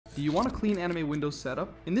Do you want a clean anime Windows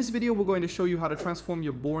setup? In this video, we're going to show you how to transform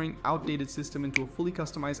your boring, outdated system into a fully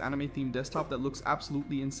customized anime themed desktop that looks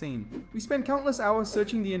absolutely insane. We spent countless hours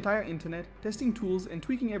searching the entire internet, testing tools, and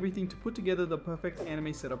tweaking everything to put together the perfect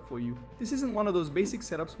anime setup for you. This isn't one of those basic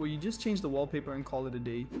setups where you just change the wallpaper and call it a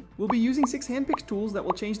day. We'll be using 6 handpicked tools that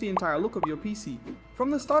will change the entire look of your PC.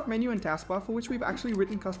 From the start menu and taskbar, for which we've actually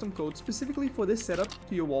written custom code specifically for this setup,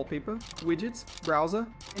 to your wallpaper, widgets, browser,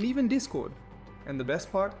 and even Discord. And the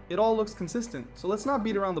best part? It all looks consistent, so let's not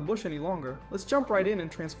beat around the bush any longer. Let's jump right in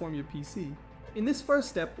and transform your PC. In this first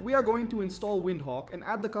step, we are going to install Windhawk and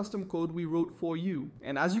add the custom code we wrote for you.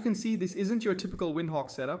 And as you can see, this isn't your typical Windhawk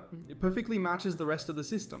setup. It perfectly matches the rest of the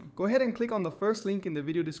system. Go ahead and click on the first link in the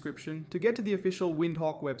video description to get to the official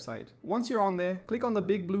Windhawk website. Once you're on there, click on the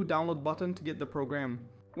big blue download button to get the program.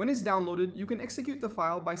 When it's downloaded, you can execute the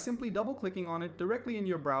file by simply double-clicking on it directly in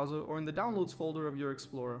your browser or in the downloads folder of your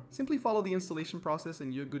Explorer. Simply follow the installation process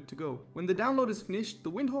and you're good to go. When the download is finished, the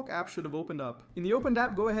Windhawk app should have opened up. In the opened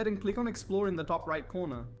app, go ahead and click on Explore in the top right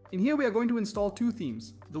corner. In here, we are going to install 2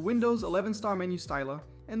 themes, the Windows 11 Star Menu Styler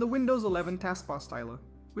and the Windows 11 Taskbar Styler.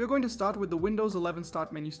 We are going to start with the Windows 11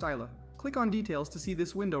 Start Menu Styler. Click on Details to see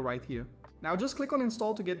this window right here. Now just click on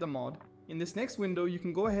Install to get the mod. In this next window, you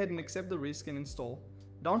can go ahead and accept the risk and install.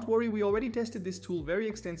 Don't worry, we already tested this tool very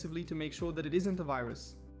extensively to make sure that it isn't a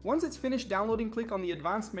virus. Once it's finished downloading, click on the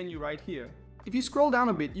advanced menu right here. If you scroll down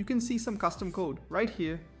a bit, you can see some custom code. Right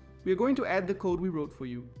here, we are going to add the code we wrote for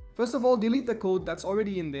you. First of all, delete the code that's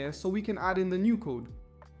already in there so we can add in the new code.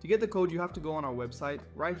 To get the code, you have to go on our website.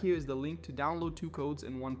 Right here is the link to download 2 codes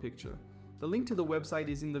and 1 picture. The link to the website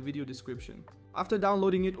is in the video description. After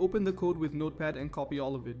downloading it, open the code with Notepad and copy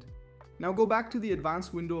all of it. Now go back to the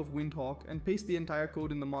advanced window of Windhawk and paste the entire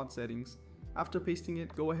code in the mod settings. After pasting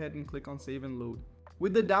it, go ahead and click on Save and Load.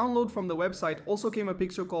 With the download from the website also came a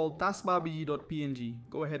picture called taskbarbg.png.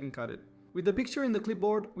 Go ahead and cut it. With the picture in the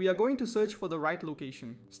clipboard, we are going to search for the right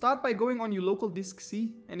location. Start by going on your local disk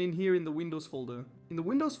C and in here in the Windows folder. In the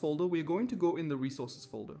Windows folder, we are going to go in the Resources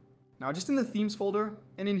folder. Now just in the Themes folder,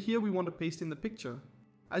 and in here we want to paste in the picture.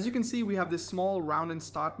 As you can see, we have this small round and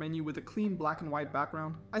start menu with a clean black and white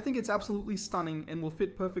background. I think it's absolutely stunning and will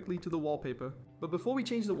fit perfectly to the wallpaper. But before we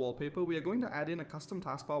change the wallpaper, we are going to add in a custom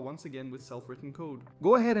taskbar once again with self-written code.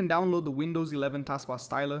 Go ahead and download the Windows 11 Taskbar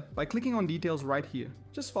Styler by clicking on Details right here.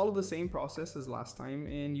 Just follow the same process as last time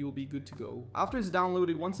and you'll be good to go. After it's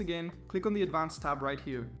downloaded, once again, click on the Advanced tab right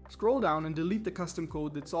here. Scroll down and delete the custom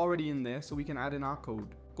code that's already in there so we can add in our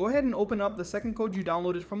code. Go ahead and open up the second code you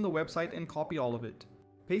downloaded from the website and copy all of it.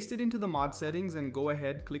 Paste it into the mod settings and go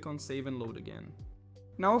ahead, click on Save and Load again.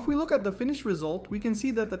 Now if we look at the finished result, we can see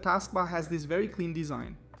that the taskbar has this very clean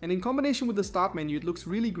design. And in combination with the start menu, it looks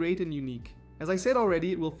really great and unique. As I said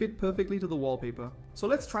already, it will fit perfectly to the wallpaper. So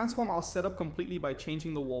let's transform our setup completely by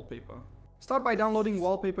changing the wallpaper. Start by downloading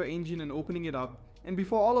Wallpaper Engine and opening it up. And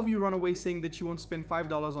before all of you run away saying that you won't spend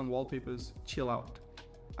 $5 on wallpapers, chill out.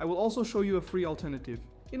 I will also show you a free alternative.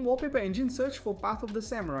 In Wallpaper Engine, search for Path of the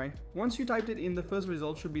Samurai. Once you typed it in, the first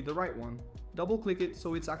result should be the right one. Double click it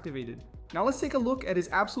so it's activated. Now let's take a look at his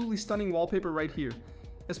absolutely stunning wallpaper right here.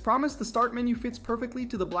 As promised, the start menu fits perfectly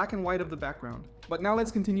to the black and white of the background. But now let's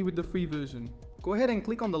continue with the free version. Go ahead and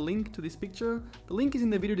click on the link to this picture. The link is in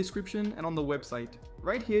the video description and on the website.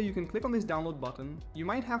 Right here you can click on this download button. You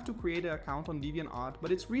might have to create an account on DeviantArt,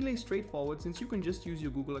 but it's really straightforward since you can just use your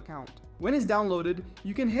Google account. When it's downloaded,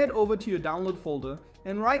 you can head over to your download folder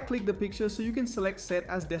and right click the picture so you can select Set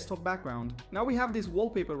as Desktop Background. Now we have this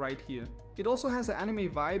wallpaper right here. It also has an anime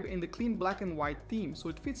vibe in the clean black and white theme, so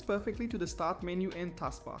it fits perfectly to the start menu and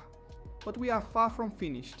taskbar. But we are far from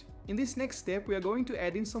finished. In this next step, we are going to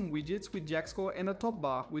add in some widgets with JackScore and a top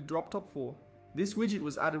bar with Drop Top 4. This widget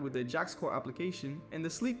was added with the JackScore application, and the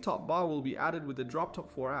sleek top bar will be added with the Drop Top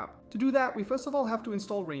 4 app. To do that, we first of all have to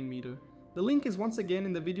install Rainmeter. The link is once again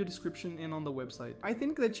in the video description and on the website. I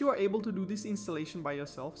think that you are able to do this installation by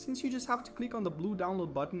yourself since you just have to click on the blue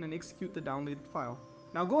download button and execute the downloaded file.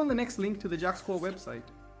 Now go on the next link to the JackScore website.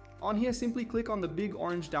 On here, simply click on the big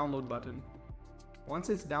orange download button. Once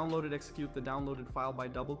it's downloaded, execute the downloaded file by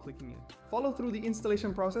double clicking it. Follow through the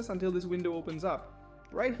installation process until this window opens up.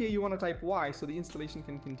 Right here you want to type Y so the installation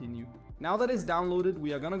can continue. Now that it's downloaded,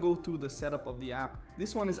 we are gonna go through the setup of the app.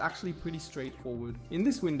 This one is actually pretty straightforward. In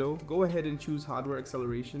this window, go ahead and choose hardware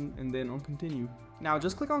acceleration and then on continue. Now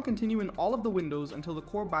just click on continue in all of the windows until the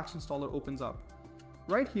core batch installer opens up.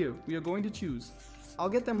 Right here, we are going to choose. I'll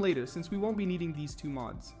get them later since we won't be needing these 2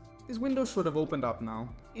 mods. This window should have opened up now.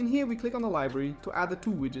 In here we click on the library to add the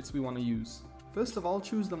 2 widgets we want to use. First of all,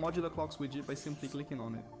 choose the modular clocks widget by simply clicking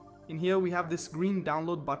on it. In here we have this green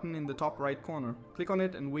download button in the top right corner. Click on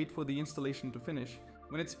it and wait for the installation to finish.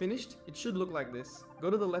 When it's finished, it should look like this. Go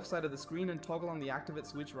to the left side of the screen and toggle on the activate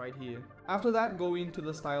switch right here. After that, go into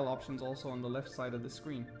the style options also on the left side of the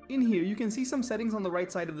screen. In here, you can see some settings on the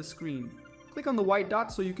right side of the screen. Click on the white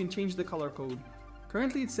dot so you can change the color code.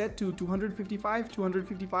 Currently it's set to 255,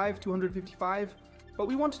 255, 255, but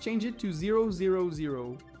we want to change it to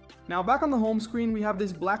 000. Now back on the home screen, we have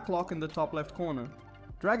this black clock in the top left corner.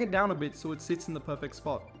 Drag it down a bit so it sits in the perfect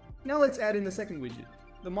spot. Now let's add in the second widget,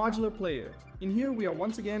 the modular player. In here we are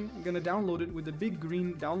once again going to download it with the big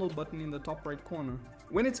green download button in the top right corner.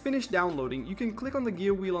 When it's finished downloading, you can click on the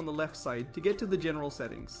gear wheel on the left side to get to the general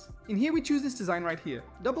settings. In here we choose this design right here.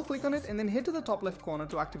 Double click on it and then head to the top left corner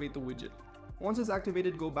to activate the widget. Once it's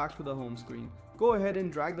activated, go back to the home screen. Go ahead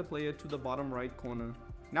and drag the player to the bottom right corner.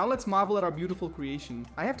 Now let's marvel at our beautiful creation.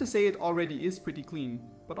 I have to say it already is pretty clean,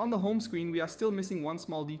 but on the home screen we are still missing one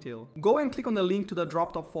small detail. Go and click on the link to the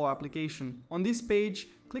Drop-Top 4 application. On this page,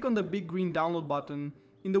 click on the big green download button.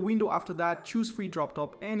 In the window after that, choose free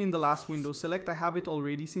Drop-Top, and in the last window, select I have it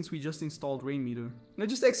already since we just installed Rainmeter. Now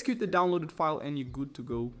just execute the downloaded file and you're good to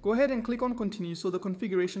go. Go ahead and click on continue so the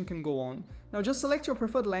configuration can go on. Now just select your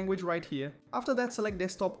preferred language right here. After that, select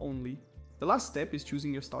desktop only. The last step is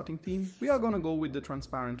choosing your starting theme. We are gonna go with the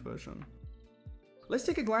transparent version. Let's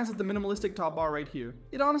take a glance at the minimalistic top bar right here.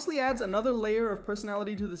 It honestly adds another layer of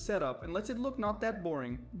personality to the setup and lets it look not that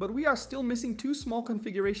boring. But we are still missing two small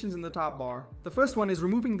configurations in the top bar. The first one is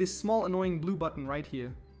removing this small annoying blue button right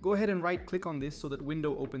here. Go ahead and right click on this so that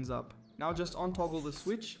window opens up. Now just untoggle the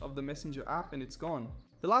switch of the Messenger app and it's gone.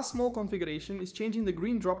 The last small configuration is changing the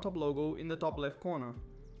green Drop-Top logo in the top left corner.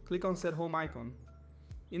 Click on set home icon.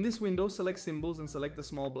 In this window, select symbols and select the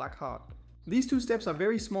small black heart. These two steps are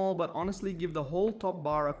very small but honestly give the whole top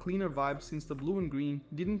bar a cleaner vibe since the blue and green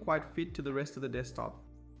didn't quite fit to the rest of the desktop.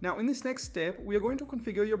 Now in this next step, we are going to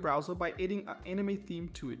configure your browser by adding an anime theme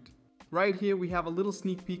to it. Right here we have a little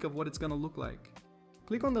sneak peek of what it's gonna look like.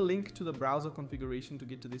 Click on the link to the browser configuration to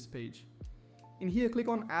get to this page. In here, click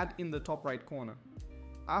on add in the top right corner.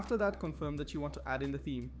 After that, confirm that you want to add in the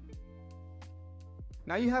theme.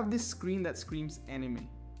 Now you have this screen that screams anime.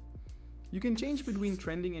 You can change between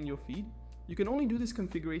trending and your feed. You can only do this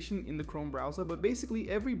configuration in the Chrome browser, but basically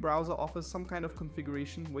every browser offers some kind of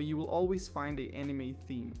configuration where you will always find an anime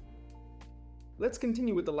theme. Let's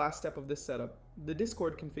continue with the last step of this setup, the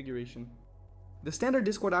Discord configuration. The standard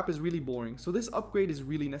Discord app is really boring, so this upgrade is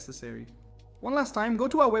really necessary. One last time, go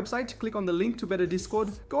to our website, click on the link to Better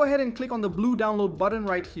Discord, go ahead and click on the blue download button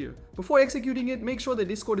right here. Before executing it, make sure the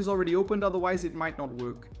Discord is already opened, otherwise it might not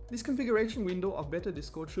work. This configuration window of Better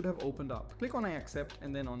Discord should have opened up. Click on I accept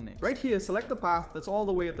and then on next. Right here, select the path that's all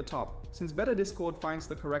the way at the top, since Better Discord finds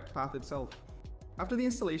the correct path itself. After the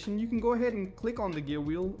installation, you can go ahead and click on the gear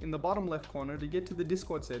wheel in the bottom left corner to get to the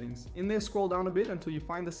Discord settings. In there, scroll down a bit until you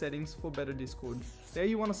find the settings for Better Discord. There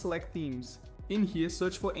you want to select themes. In here,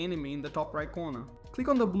 search for anime in the top right corner. Click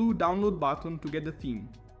on the blue download button to get the theme.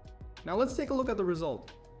 Now let's take a look at the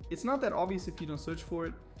result. It's not that obvious if you don't search for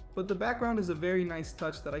it, but the background is a very nice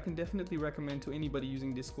touch that I can definitely recommend to anybody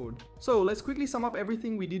using Discord. So let's quickly sum up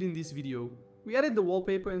everything we did in this video. We added the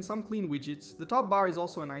wallpaper and some clean widgets. The top bar is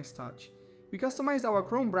also a nice touch. We customized our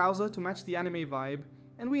Chrome browser to match the anime vibe,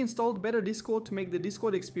 and we installed Better Discord to make the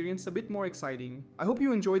Discord experience a bit more exciting. I hope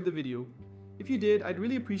you enjoyed the video. If you did, I'd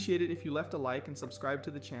really appreciate it if you left a like and subscribe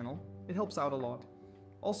to the channel. It helps out a lot.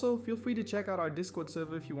 Also, feel free to check out our Discord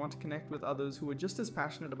server if you want to connect with others who are just as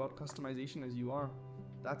passionate about customization as you are.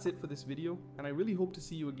 That's it for this video, and I really hope to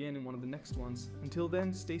see you again in one of the next ones. Until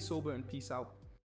then, stay sober and peace out.